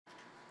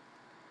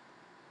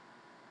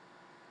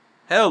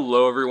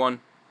Hello everyone,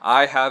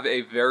 I have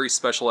a very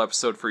special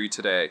episode for you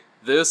today.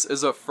 This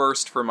is a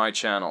first for my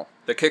channel.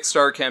 The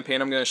Kickstarter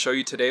campaign I'm going to show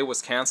you today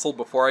was cancelled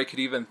before I could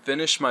even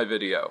finish my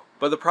video.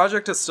 But the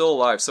project is still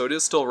alive, so it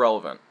is still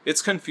relevant.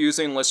 It's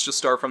confusing, let's just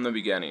start from the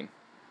beginning.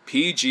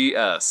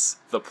 PGS,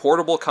 the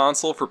portable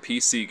console for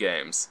PC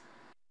games.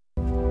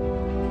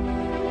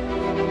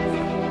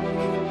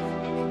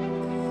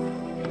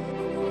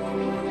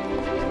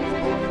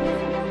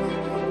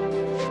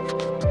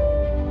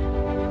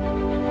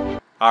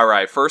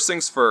 Alright, first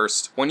things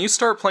first, when you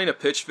start playing a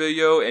pitch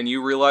video and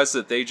you realize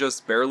that they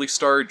just barely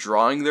started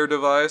drawing their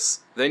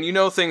device, then you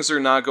know things are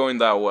not going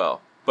that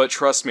well. But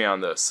trust me on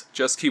this,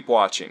 just keep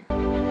watching.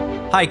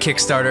 Hi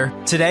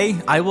Kickstarter,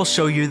 today I will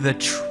show you the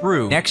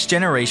true next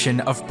generation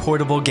of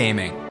portable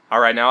gaming.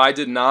 Alright, now I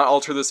did not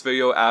alter this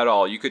video at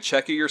all, you could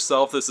check it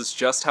yourself, this is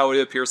just how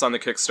it appears on the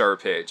Kickstarter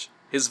page.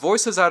 His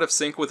voice is out of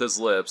sync with his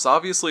lips,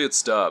 obviously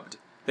it's dubbed.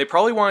 They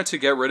probably wanted to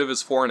get rid of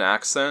his foreign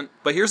accent,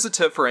 but here's a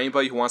tip for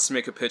anybody who wants to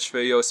make a pitch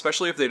video,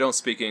 especially if they don't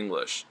speak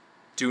English.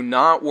 Do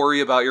not worry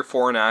about your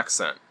foreign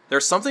accent.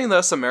 There's something that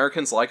us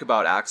Americans like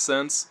about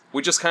accents.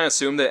 We just kind of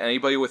assume that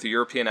anybody with a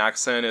European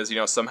accent is,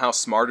 somehow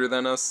smarter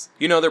than us.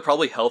 They're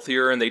probably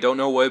healthier and they don't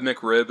know what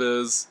McRib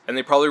is, and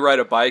they probably ride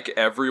a bike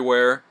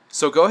everywhere.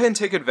 So go ahead and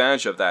take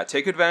advantage of that.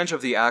 Take advantage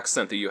of the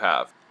accent that you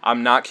have.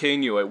 I'm not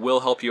kidding you, it will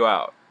help you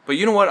out. But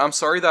you know what, I'm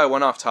sorry that I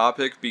went off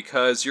topic,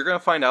 because you're going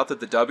to find out that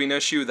the dubbing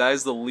issue, that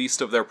is the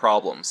least of their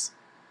problems.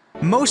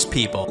 Most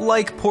people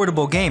like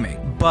portable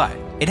gaming, but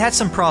it had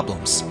some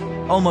problems.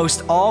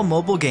 Almost all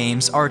mobile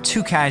games are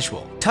too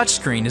casual.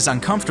 Touchscreen is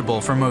uncomfortable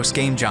for most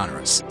game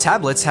genres.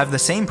 Tablets have the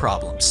same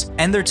problems,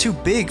 and they're too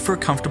big for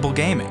comfortable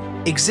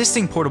gaming.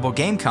 Existing portable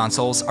game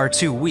consoles are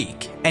too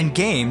weak, and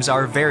games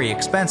are very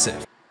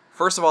expensive.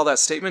 First of all, that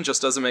statement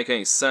just doesn't make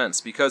any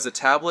sense, because a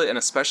tablet and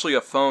especially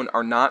a phone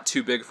are not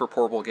too big for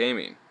portable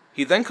gaming.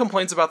 He then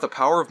complains about the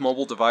power of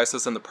mobile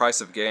devices and the price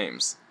of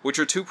games, which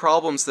are two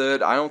problems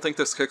that I don't think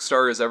this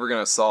Kickstarter is ever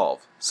going to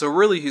solve. So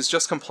really, he's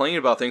just complaining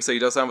about things that he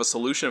doesn't have a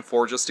solution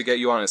for just to get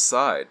you on his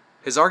side.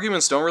 His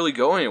arguments don't really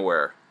go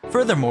anywhere.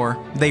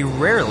 Furthermore, they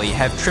rarely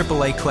have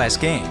AAA class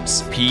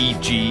games.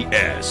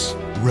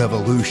 PGS.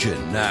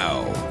 Revolution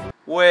now.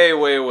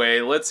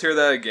 Wait, let's hear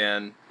that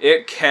again.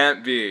 It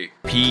can't be.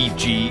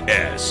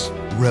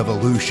 PGS.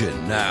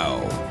 Revolution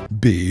now.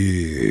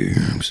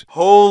 Beams.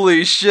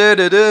 Holy shit,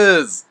 it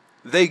is!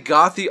 They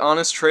got the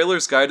Honest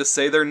Trailers guy to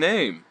say their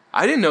name.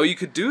 I didn't know you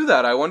could do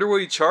that, I wonder what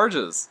he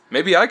charges.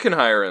 Maybe I can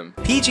hire him.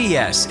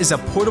 PGS is a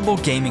portable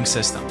gaming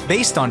system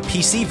based on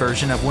PC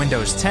version of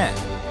Windows 10.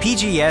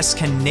 PGS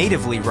can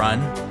natively run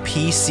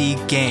PC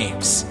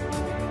games.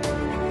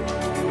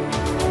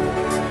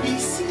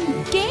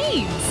 PC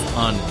games?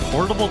 On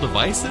portable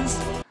devices?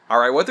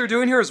 Alright, what they're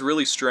doing here is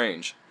really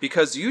strange,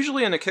 because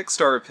usually in a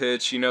Kickstarter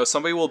pitch,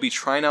 somebody will be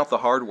trying out the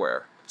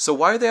hardware. So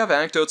why do they have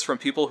anecdotes from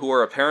people who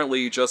are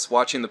apparently just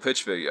watching the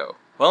pitch video?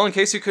 Well, in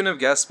case you couldn't have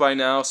guessed by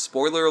now,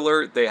 spoiler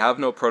alert, they have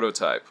no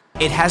prototype.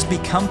 It has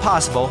become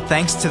possible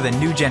thanks to the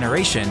new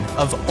generation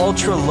of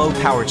ultra-low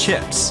power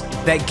chips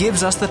that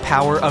gives us the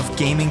power of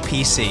gaming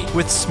PC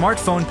with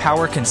smartphone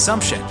power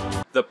consumption.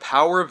 The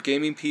power of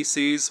gaming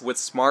PCs with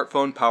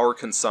smartphone power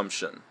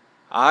consumption.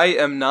 I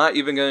am not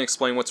even going to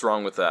explain what's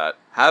wrong with that.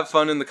 Have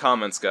fun in the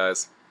comments,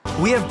 guys.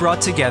 We have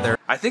brought together...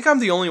 I think I'm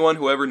the only one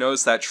who ever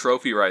noticed that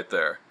trophy right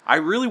there. I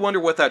really wonder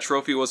what that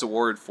trophy was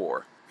awarded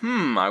for.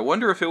 I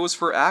wonder if it was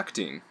for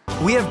acting.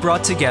 We have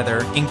brought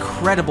together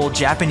incredible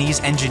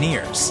Japanese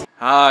engineers.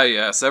 Ah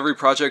yes, every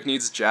project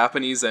needs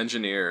Japanese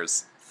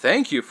engineers.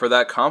 Thank you for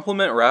that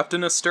compliment wrapped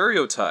in a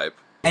stereotype.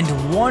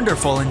 And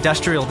wonderful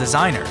industrial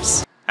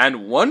designers.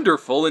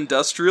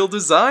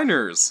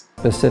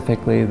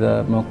 Specifically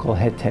the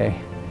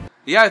mokolhete.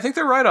 Yeah, I think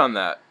they're right on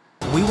that.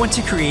 We want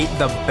to create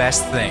the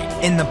best thing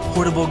in the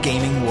portable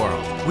gaming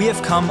world. We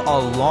have come a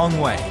long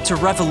way to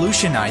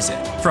revolutionize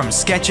it, from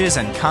sketches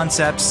and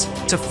concepts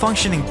to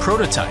functioning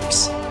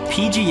prototypes.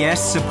 PGS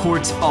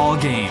supports all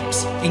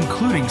games,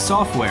 including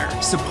software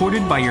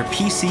supported by your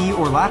PC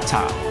or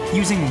laptop.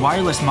 Using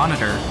wireless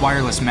monitor,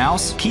 wireless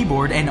mouse,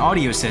 keyboard, and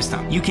audio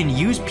system, you can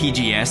use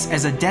PGS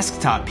as a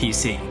desktop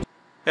PC.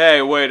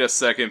 Hey, wait a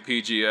second,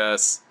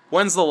 PGS.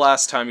 When's the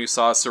last time you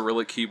saw a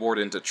Cyrillic keyboard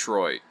in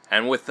Detroit?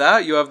 And with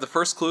that, you have the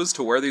first clues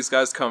to where these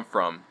guys come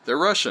from. They're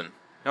Russian.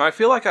 Now I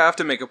feel like I have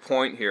to make a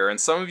point here, and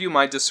some of you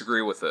might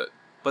disagree with it.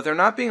 But they're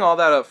not being all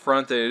that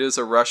upfront that it is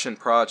a Russian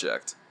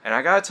project. And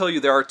I gotta tell you,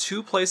 there are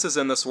two places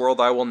in this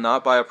world I will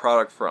not buy a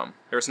product from.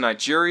 There's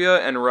Nigeria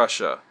and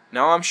Russia.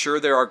 Now I'm sure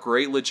there are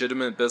great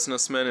legitimate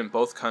businessmen in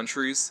both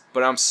countries,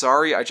 but I'm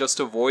sorry, I just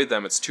avoid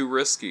them, it's too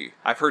risky.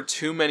 I've heard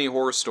too many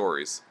horror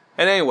stories.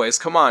 And anyways,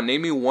 come on,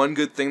 name me one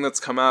good thing that's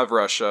come out of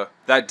Russia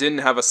that didn't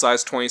have a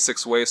size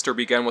 26 waist or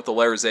began with the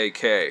letters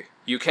AK.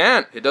 You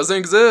can't, it doesn't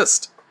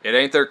exist. It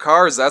ain't their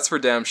cars, that's for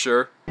damn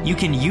sure. You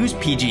can use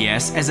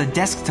PGS as a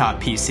desktop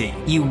PC.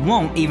 You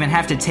won't even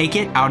have to take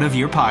it out of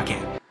your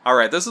pocket.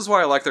 Alright, this is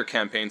why I like their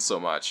campaign so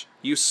much.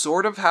 You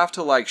sort of have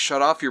to like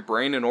shut off your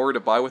brain in order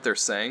to buy what they're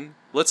saying.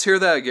 Let's hear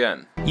that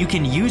again. You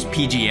can use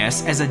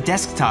PGS as a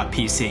desktop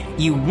PC.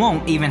 You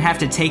won't even have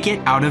to take it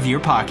out of your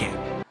pocket.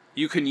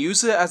 You can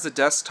use it as a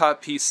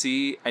desktop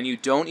PC and you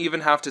don't even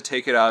have to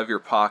take it out of your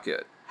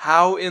pocket.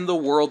 How in the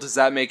world does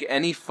that make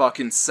any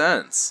fucking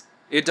sense?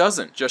 It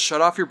doesn't. Just shut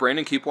off your brain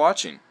and keep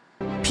watching.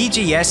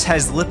 PGS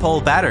has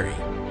LiPo battery,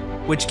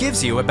 which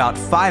gives you about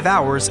 5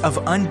 hours of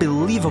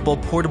unbelievable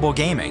portable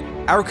gaming.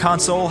 Our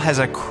console has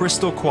a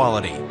crystal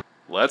quality.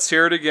 Let's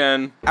hear it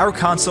again. Our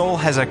console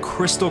has a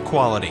crystal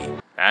quality.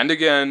 And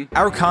again.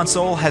 Our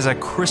console has a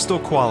crystal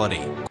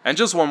quality. And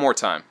just one more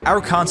time.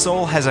 Our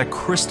console has a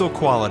crystal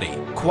quality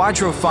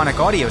quadrophonic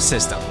audio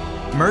system.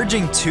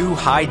 Merging two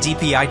high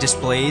DPI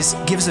displays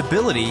gives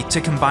ability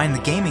to combine the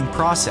gaming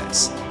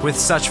process with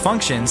such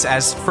functions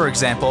as, for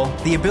example,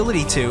 the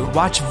ability to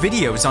watch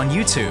videos on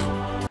YouTube.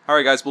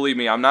 Alright guys, believe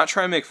me, I'm not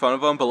trying to make fun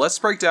of him, but let's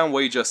break down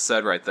what he just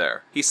said right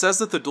there. He says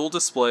that the dual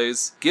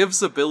displays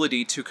gives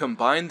ability to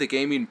combine the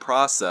gaming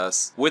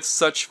process with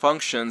such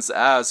functions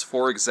as,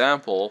 for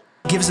example,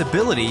 gives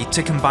ability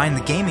to combine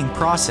the gaming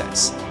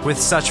process with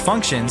such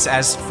functions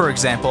as, for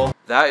example,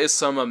 that is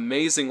some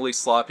amazingly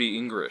sloppy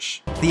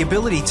English. The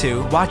ability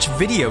to watch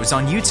videos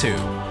on YouTube.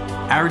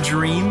 Our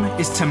dream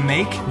is to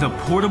make the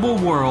portable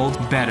world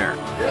better.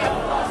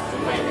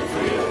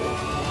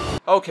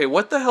 Okay,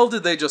 what the hell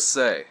did they just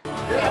say?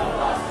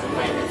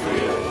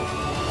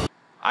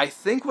 I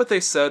think what they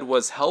said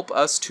was help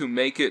us to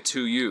make it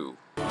to you.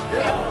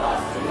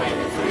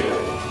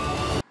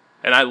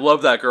 And I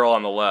love that girl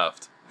on the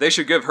left. They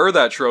should give her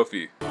that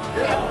trophy.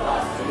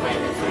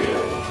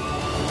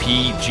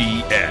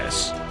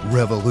 PGS.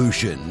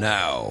 Revolution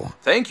now.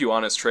 Thank you,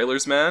 Honest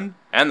Trailers, man.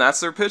 And that's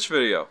their pitch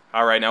video.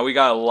 Alright, now we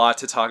got a lot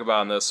to talk about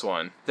on this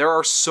one. There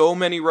are so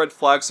many red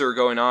flags that are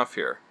going off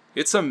here.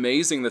 It's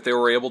amazing that they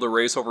were able to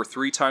raise over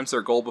 3 times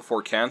their goal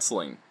before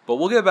canceling. But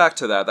we'll get back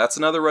to that. That's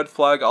another red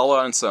flag all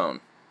on its own.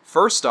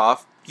 First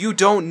off, you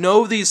don't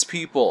know these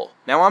people.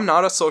 Now, I'm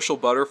not a social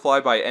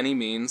butterfly by any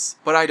means,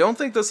 but I don't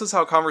think this is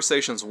how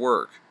conversations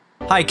work.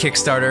 Hi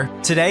Kickstarter.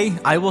 Today,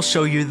 I will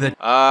show you the—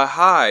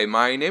 hi,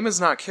 my name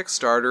is not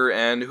Kickstarter,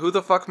 and who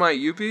the fuck might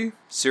you be?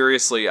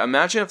 Seriously,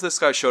 imagine if this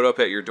guy showed up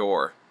at your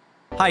door.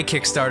 Hi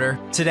Kickstarter.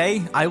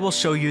 Today, I will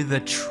show you the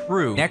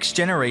true next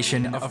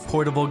generation of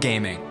portable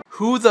gaming.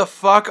 Who the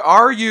fuck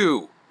are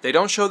you? They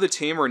don't show the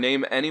team or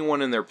name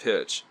anyone in their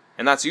pitch,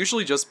 and that's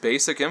usually just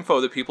basic info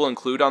that people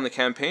include on the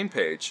campaign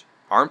page.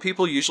 Aren't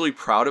people usually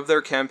proud of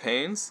their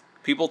campaigns?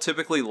 People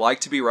typically like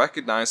to be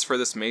recognized for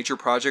this major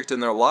project in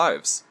their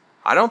lives.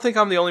 I don't think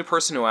I'm the only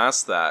person who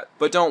asked that,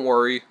 but don't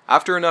worry,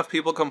 after enough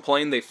people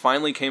complained, they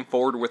finally came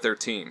forward with their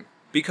team.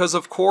 Because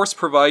of course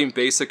providing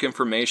basic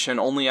information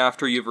only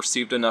after you've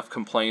received enough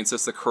complaints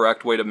is the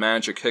correct way to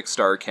manage a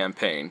Kickstarter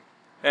campaign.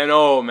 And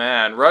oh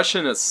man,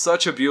 Russian is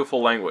such a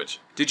beautiful language.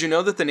 Did you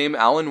know that the name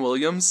Alan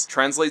Williams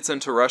translates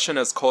into Russian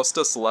as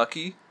Kostas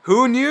Lucky?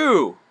 Who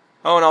knew?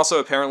 Oh, and also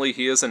apparently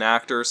he is an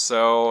actor,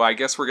 so I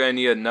guess we're gonna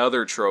need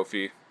another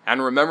trophy.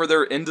 And remember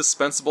their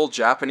indispensable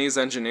Japanese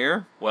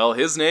engineer? Well,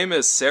 his name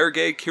is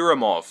Sergei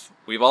Kirimov.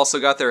 We've also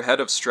got their head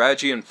of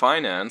strategy and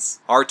finance,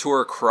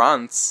 Artur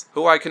Krantz,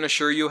 who I can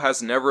assure you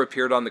has never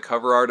appeared on the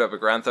cover art of a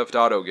Grand Theft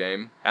Auto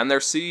game, and their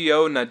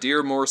CEO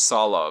Nadir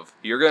Mursalov.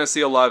 You're gonna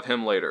see a lot of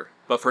him later.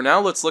 But for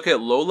now, let's look at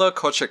Lola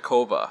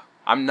Kochekova.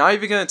 I'm not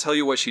even gonna tell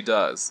you what she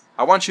does.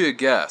 I want you to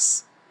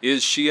guess.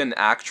 Is she an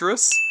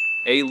actress,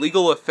 a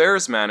legal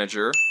affairs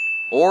manager,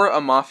 or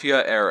a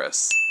mafia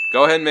heiress?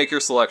 Go ahead and make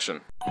your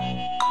selection.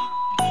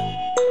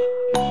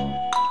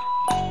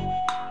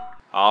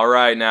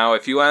 Alright, now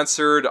if you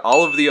answered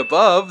all of the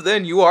above,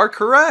 then you are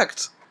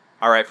correct!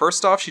 Alright,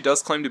 first off, she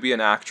does claim to be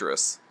an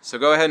actress, so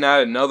go ahead and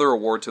add another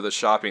award to the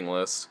shopping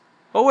list.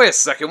 Oh wait a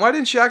second, why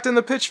didn't she act in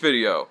the pitch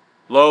video?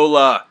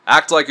 Lola,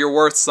 act like you're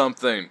worth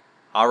something!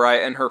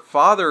 Alright, and her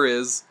father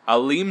is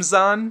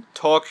Alimzan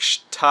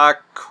Tokshtak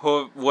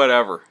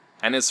whatever,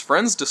 and his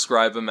friends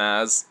describe him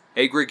as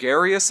a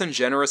gregarious and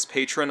generous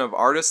patron of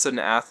artists and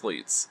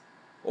athletes.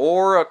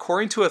 Or,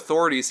 according to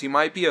authorities, he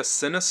might be a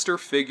sinister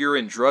figure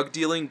in drug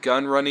dealing,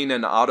 gun running,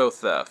 and auto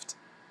theft.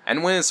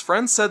 And when his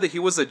friends said that he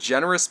was a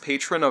generous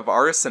patron of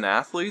artists and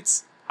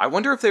athletes, I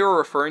wonder if they were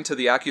referring to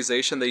the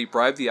accusation that he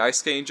bribed the ice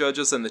skating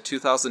judges in the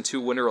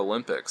 2002 Winter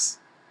Olympics.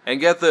 And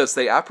get this,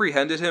 they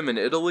apprehended him in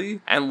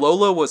Italy, and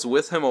Lola was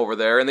with him over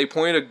there, and they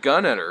pointed a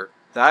gun at her.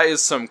 That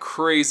is some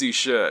crazy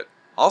shit.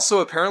 Also,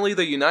 apparently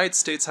the United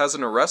States has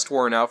an arrest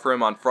warrant out for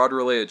him on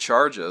fraud-related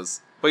charges.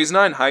 But he's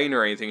not in hiding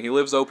or anything, he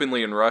lives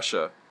openly in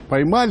Russia.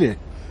 Поймали,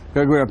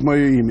 как говорят,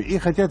 мое имя, и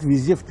хотят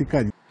везде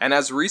втыкать. And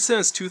as recent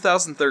as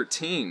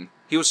 2013,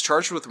 he was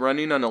charged with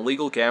running an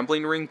illegal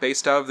gambling ring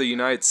based out of the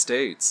United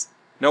States.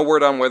 No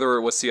word on whether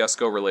it was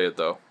CSGO related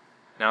though.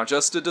 Now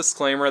just a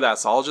disclaimer,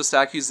 that's all just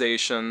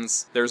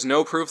accusations. There's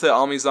no proof that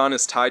Almizan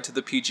is tied to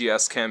the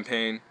PGS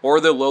campaign,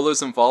 or that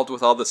Lola's involved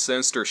with all the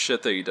sinister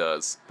shit that he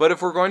does. But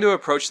if we're going to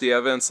approach the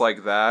evidence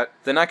like that,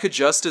 then I could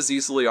just as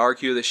easily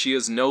argue that she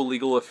is no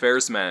legal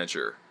affairs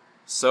manager.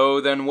 So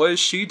then what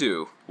does she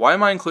do? Why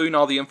am I including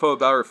all the info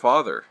about her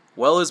father?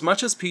 Well, as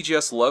much as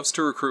PGS loves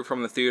to recruit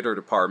from the theater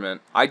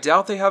department, I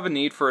doubt they have a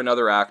need for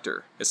another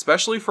actor,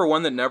 especially for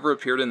one that never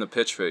appeared in the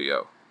pitch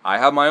video. I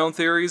have my own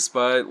theories,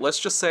 but let's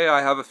just say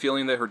I have a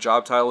feeling that her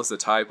job title is a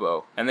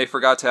typo, and they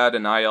forgot to add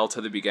an IL to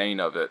the beginning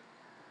of it.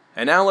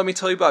 And now let me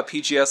tell you about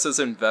PGS's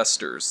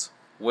investors,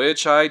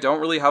 which I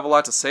don't really have a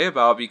lot to say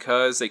about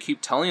because they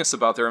keep telling us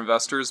about their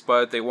investors,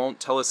 but they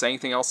won't tell us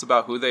anything else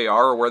about who they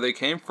are or where they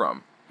came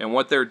from. And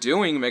what they're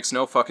doing makes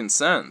no fucking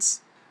sense.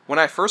 When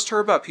I first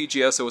heard about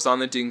PGS, it was on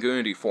the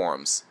Dingunity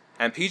forums,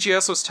 and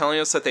PGS was telling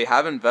us that they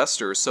have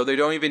investors, so they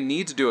don't even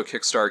need to do a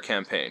Kickstarter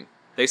campaign.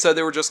 They said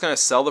they were just going to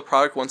sell the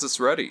product once it's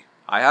ready.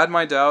 I had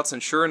my doubts,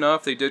 and sure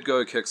enough, they did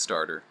go to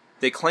Kickstarter.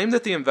 They claim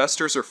that the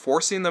investors are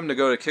forcing them to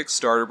go to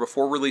Kickstarter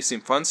before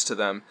releasing funds to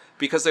them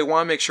because they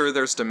want to make sure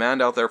there's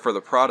demand out there for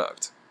the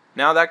product.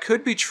 Now, that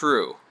could be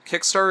true.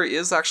 Kickstarter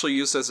is actually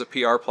used as a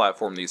PR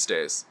platform these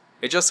days.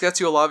 It just gets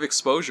you a lot of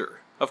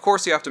exposure. Of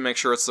course, you have to make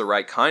sure it's the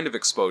right kind of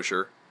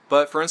exposure.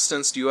 But for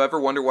instance, do you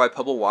ever wonder why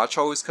Pebble Watch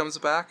always comes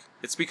back?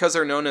 It's because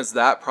they're known as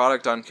that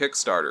product on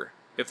Kickstarter.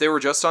 If they were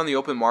just on the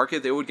open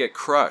market, they would get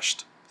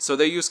crushed. So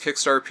they use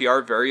Kickstarter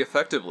PR very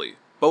effectively.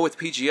 But with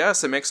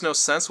PGS, it makes no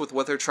sense with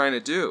what they're trying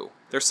to do.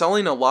 They're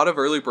selling a lot of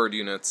early bird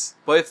units,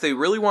 but if they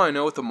really want to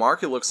know what the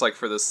market looks like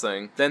for this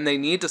thing, then they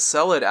need to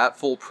sell it at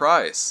full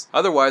price.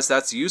 Otherwise,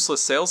 that's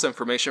useless sales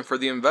information for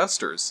the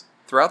investors.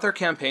 Throughout their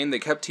campaign, they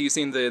kept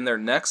teasing that in their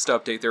next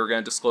update they were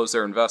going to disclose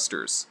their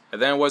investors.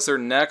 And then it was their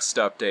next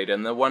update,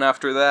 and the one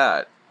after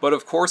that. But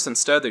of course,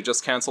 instead, they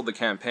just cancelled the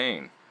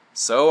campaign.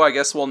 So I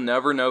guess we'll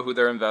never know who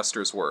their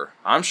investors were.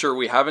 I'm sure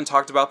we haven't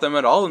talked about them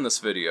at all in this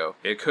video.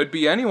 It could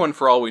be anyone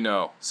for all we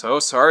know. So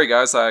sorry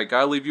guys, I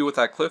gotta leave you with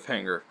that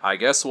cliffhanger. I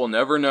guess we'll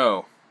never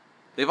know.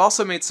 They've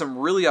also made some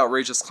really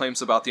outrageous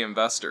claims about the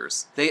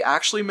investors. They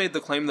actually made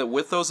the claim that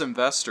with those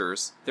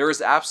investors, there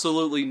is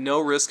absolutely no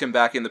risk in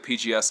backing the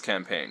PGS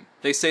campaign.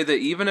 They say that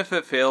even if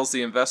it fails,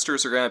 the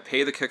investors are going to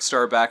pay the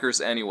Kickstarter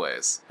backers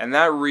anyways. And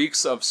that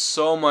reeks of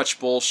so much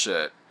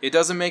bullshit. It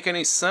doesn't make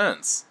any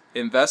sense.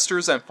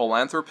 Investors and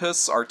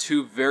philanthropists are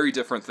two very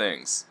different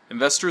things.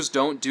 Investors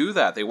don't do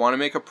that, they want to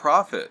make a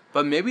profit.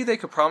 But maybe they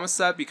could promise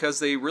that because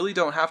they really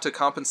don't have to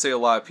compensate a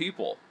lot of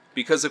people.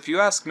 Because if you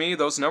ask me,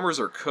 those numbers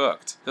are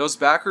cooked. Those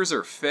backers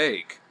are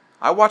fake.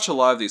 I watch a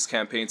lot of these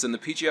campaigns, and the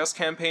PGS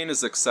campaign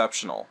is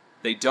exceptional.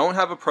 They don't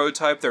have a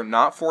prototype, they're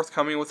not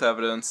forthcoming with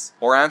evidence,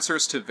 or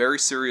answers to very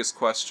serious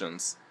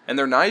questions. And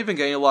they're not even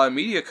getting a lot of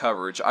media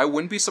coverage. I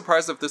wouldn't be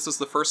surprised if this is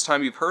the first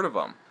time you've heard of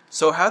them.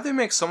 So how'd they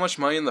make so much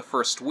money in the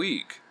first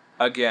week?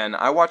 Again,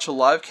 I watch a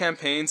lot of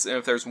campaigns, and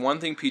if there's one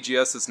thing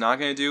PGS is not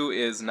going to do,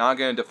 is not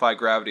going to defy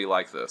gravity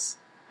like this.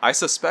 I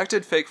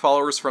suspected fake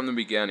followers from the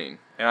beginning,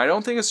 and I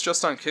don't think it's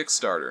just on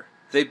Kickstarter.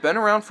 They've been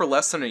around for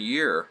less than a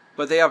year,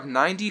 but they have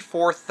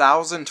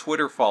 94,000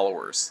 Twitter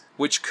followers,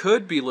 which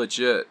could be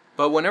legit.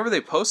 But whenever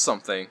they post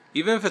something,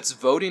 even if it's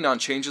voting on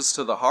changes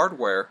to the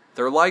hardware,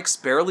 their likes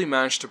barely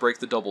manage to break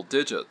the double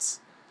digits.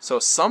 So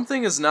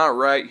something is not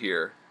right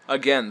here.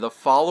 Again, the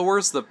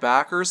followers, the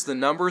backers, the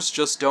numbers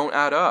just don't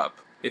add up.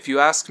 If you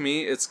ask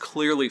me, it's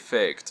clearly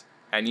faked.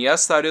 And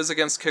yes, that is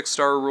against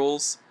Kickstarter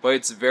rules, but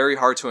it's very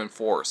hard to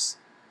enforce.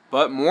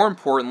 But more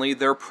importantly,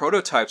 their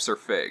prototypes are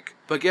fake.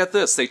 But get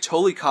this, they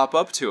totally cop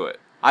up to it.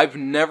 I've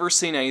never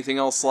seen anything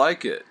else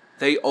like it.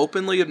 They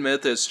openly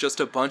admit that it's just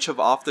a bunch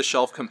of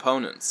off-the-shelf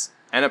components.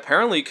 And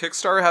apparently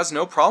Kickstarter has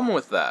no problem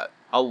with that.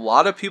 A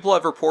lot of people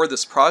have reported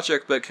this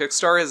project, but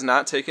Kickstarter has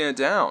not taken it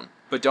down.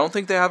 But don't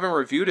think they haven't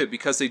reviewed it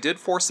because they did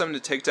force them to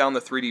take down the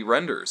 3D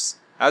renders.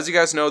 As you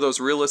guys know, those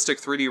realistic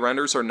 3D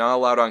renders are not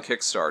allowed on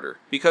Kickstarter,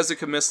 because it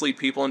could mislead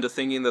people into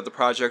thinking that the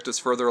project is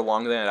further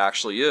along than it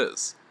actually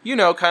is. You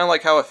know, kind of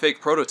like how a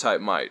fake prototype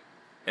might.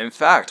 In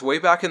fact, way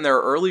back in their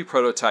early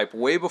prototype,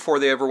 way before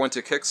they ever went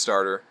to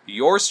Kickstarter,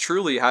 yours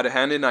truly had a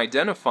hand in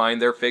identifying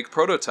their fake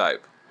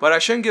prototype. But I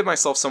shouldn't give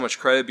myself so much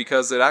credit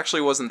because it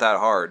actually wasn't that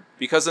hard.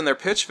 Because in their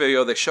pitch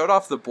video, they showed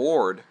off the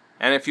board,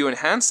 and if you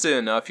enhanced it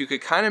enough, you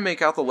could kind of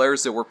make out the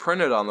letters that were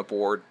printed on the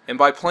board, and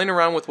by playing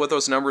around with what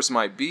those numbers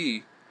might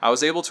be, I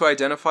was able to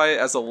identify it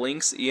as a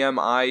Lynx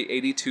EMI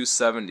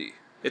 8270.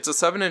 It's a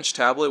 7-inch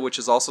tablet which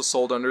is also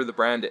sold under the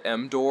brand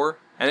M-Door,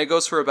 and it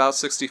goes for about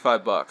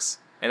 65 bucks.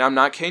 And I'm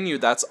not kidding you,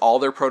 that's all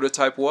their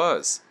prototype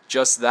was.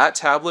 Just that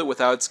tablet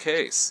without its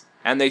case.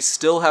 And they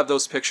still have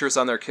those pictures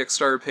on their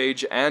Kickstarter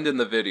page and in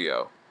the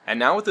video. And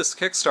now with this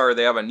Kickstarter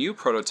they have a new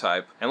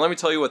prototype, and let me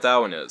tell you what that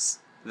one is.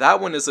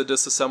 That one is a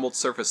disassembled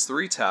Surface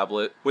 3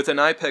 tablet with an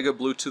iPega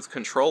Bluetooth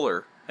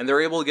controller, and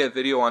they're able to get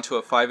video onto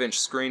a 5-inch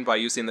screen by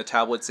using the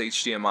tablet's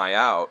HDMI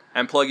out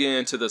and plugging it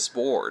into this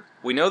board.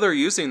 We know they're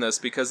using this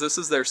because this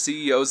is their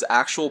CEO's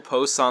actual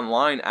posts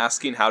online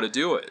asking how to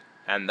do it.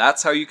 And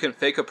that's how you can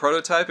fake a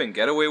prototype and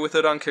get away with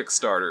it on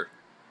Kickstarter.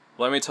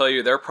 Let me tell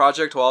you, their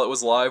project while it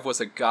was live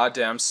was a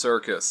goddamn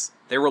circus.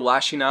 They were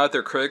lashing out at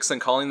their critics and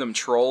calling them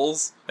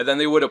trolls, and then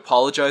they would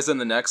apologize in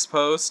the next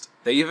post.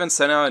 They even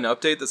sent out an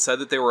update that said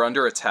that they were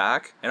under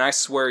attack, and I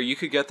swear you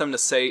could get them to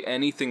say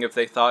anything if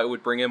they thought it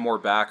would bring in more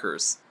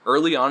backers.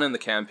 Early on in the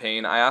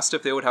campaign, I asked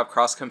if they would have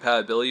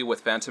cross-compatibility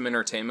with Phantom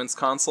Entertainment's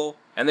console,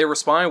 and they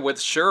responded with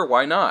sure,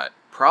 why not?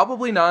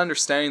 Probably not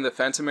understanding that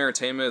Phantom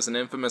Entertainment is an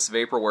infamous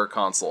vaporware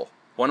console.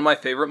 One of my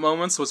favorite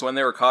moments was when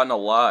they were caught in a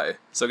lie.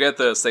 So get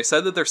this, they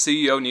said that their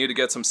CEO needed to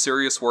get some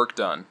serious work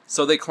done.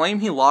 So they claim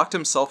he locked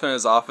himself in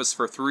his office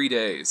for 3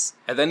 days.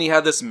 And then he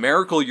had this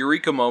miracle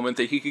eureka moment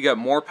that he could get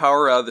more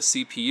power out of the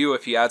CPU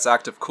if he adds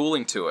active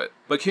cooling to it.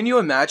 But can you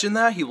imagine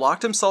that? He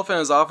locked himself in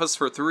his office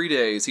for 3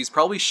 days, he's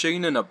probably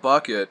shitting in a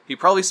bucket, he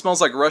probably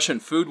smells like Russian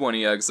food when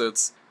he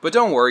exits. But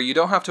don't worry, you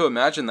don't have to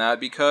imagine that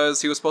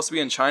because he was supposed to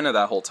be in China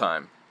that whole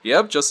time.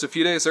 Yep, just a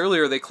few days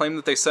earlier they claimed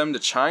that they sent him to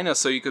China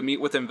so you could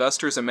meet with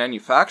investors and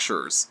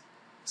manufacturers.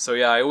 So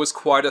yeah, it was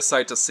quite a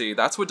sight to see.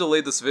 That's what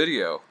delayed this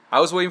video.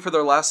 I was waiting for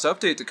their last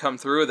update to come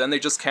through and then they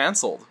just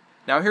cancelled.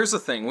 Now here's the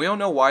thing, we don't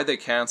know why they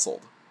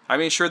cancelled. I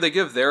mean, sure, they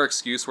give their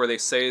excuse where they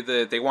say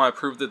that they want to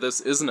prove that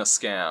this isn't a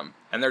scam,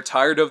 and they're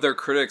tired of their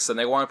critics and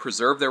they want to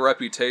preserve their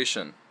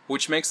reputation,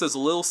 which makes as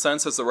little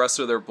sense as the rest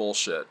of their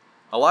bullshit.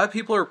 A lot of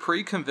people are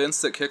pretty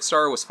convinced that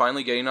Kickstarter was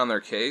finally getting on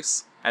their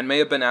case, and may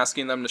have been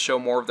asking them to show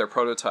more of their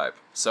prototype.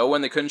 So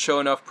when they couldn't show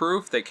enough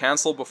proof, they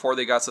cancelled before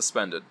they got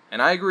suspended. And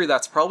I agree,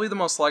 that's probably the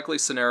most likely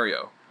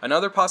scenario.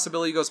 Another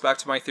possibility goes back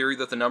to my theory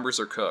that the numbers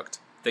are cooked.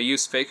 They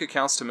used fake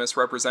accounts to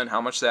misrepresent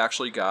how much they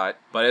actually got,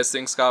 but as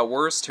things got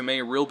worse, too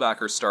many real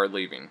backers started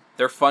leaving.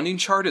 Their funding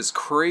chart is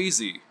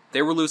crazy.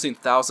 They were losing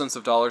thousands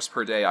of dollars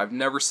per day. I've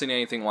never seen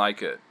anything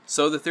like it.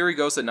 So the theory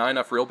goes that not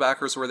enough real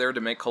backers were there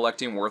to make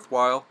collecting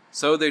worthwhile,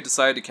 so they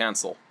decided to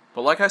cancel.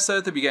 But like I said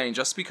at the beginning,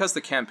 just because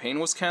the campaign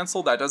was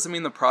cancelled, that doesn't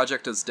mean the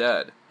project is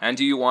dead. And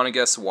do you want to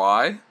guess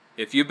why?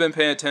 If you've been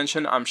paying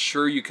attention, I'm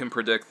sure you can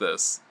predict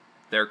this.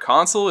 Their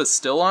console is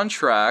still on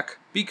track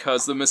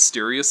because the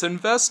mysterious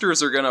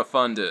investors are gonna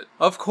fund it.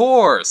 Of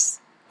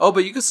course! Oh,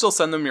 but you can still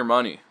send them your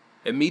money.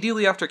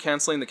 Immediately after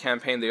cancelling the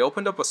campaign, they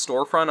opened up a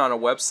storefront on a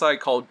website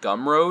called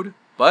Gumroad,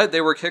 but they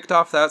were kicked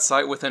off that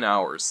site within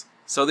hours.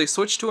 So they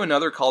switched to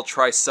another called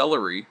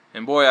Tricelery,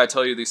 and boy, I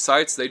tell you, these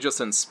sites, they just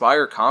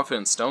inspire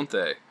confidence, don't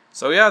they?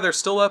 So yeah, they're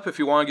still up if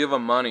you want to give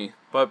them money,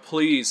 but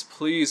please,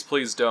 please,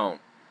 please don't.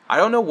 I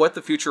don't know what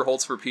the future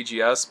holds for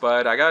PGS,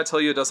 but I gotta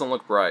tell you it doesn't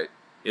look bright.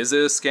 Is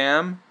it a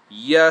scam?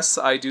 Yes,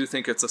 I do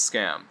think it's a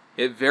scam.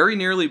 It very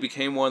nearly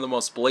became one of the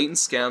most blatant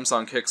scams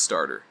on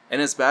Kickstarter.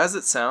 And as bad as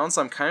it sounds,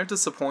 I'm kind of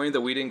disappointed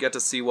that we didn't get to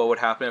see what would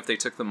happen if they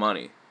took the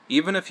money.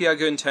 Even if he had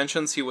good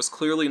intentions, he was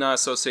clearly not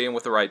associating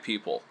with the right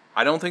people.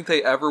 I don't think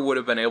they ever would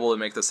have been able to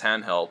make this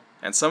handheld,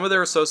 and some of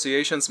their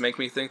associations make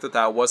me think that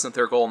that wasn't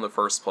their goal in the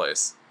first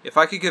place. If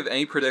I could give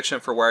any prediction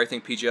for where I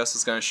think PGS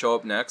is going to show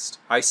up next,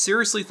 I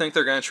seriously think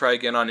they're going to try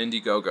again on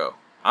Indiegogo.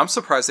 I'm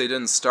surprised they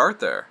didn't start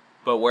there.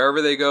 But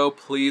wherever they go,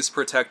 please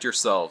protect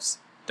yourselves.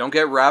 Don't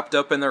get wrapped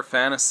up in their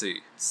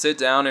fantasy. Sit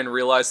down and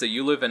realize that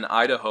you live in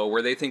Idaho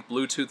where they think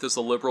Bluetooth is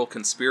a liberal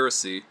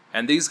conspiracy,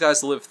 and these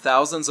guys live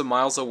thousands of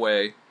miles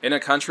away in a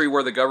country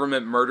where the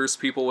government murders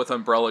people with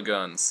umbrella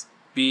guns.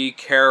 Be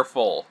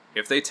careful.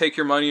 If they take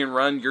your money and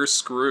run, you're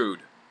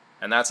screwed.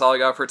 And that's all I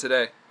got for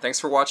today. Thanks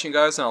for watching,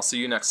 guys, and I'll see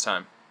you next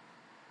time.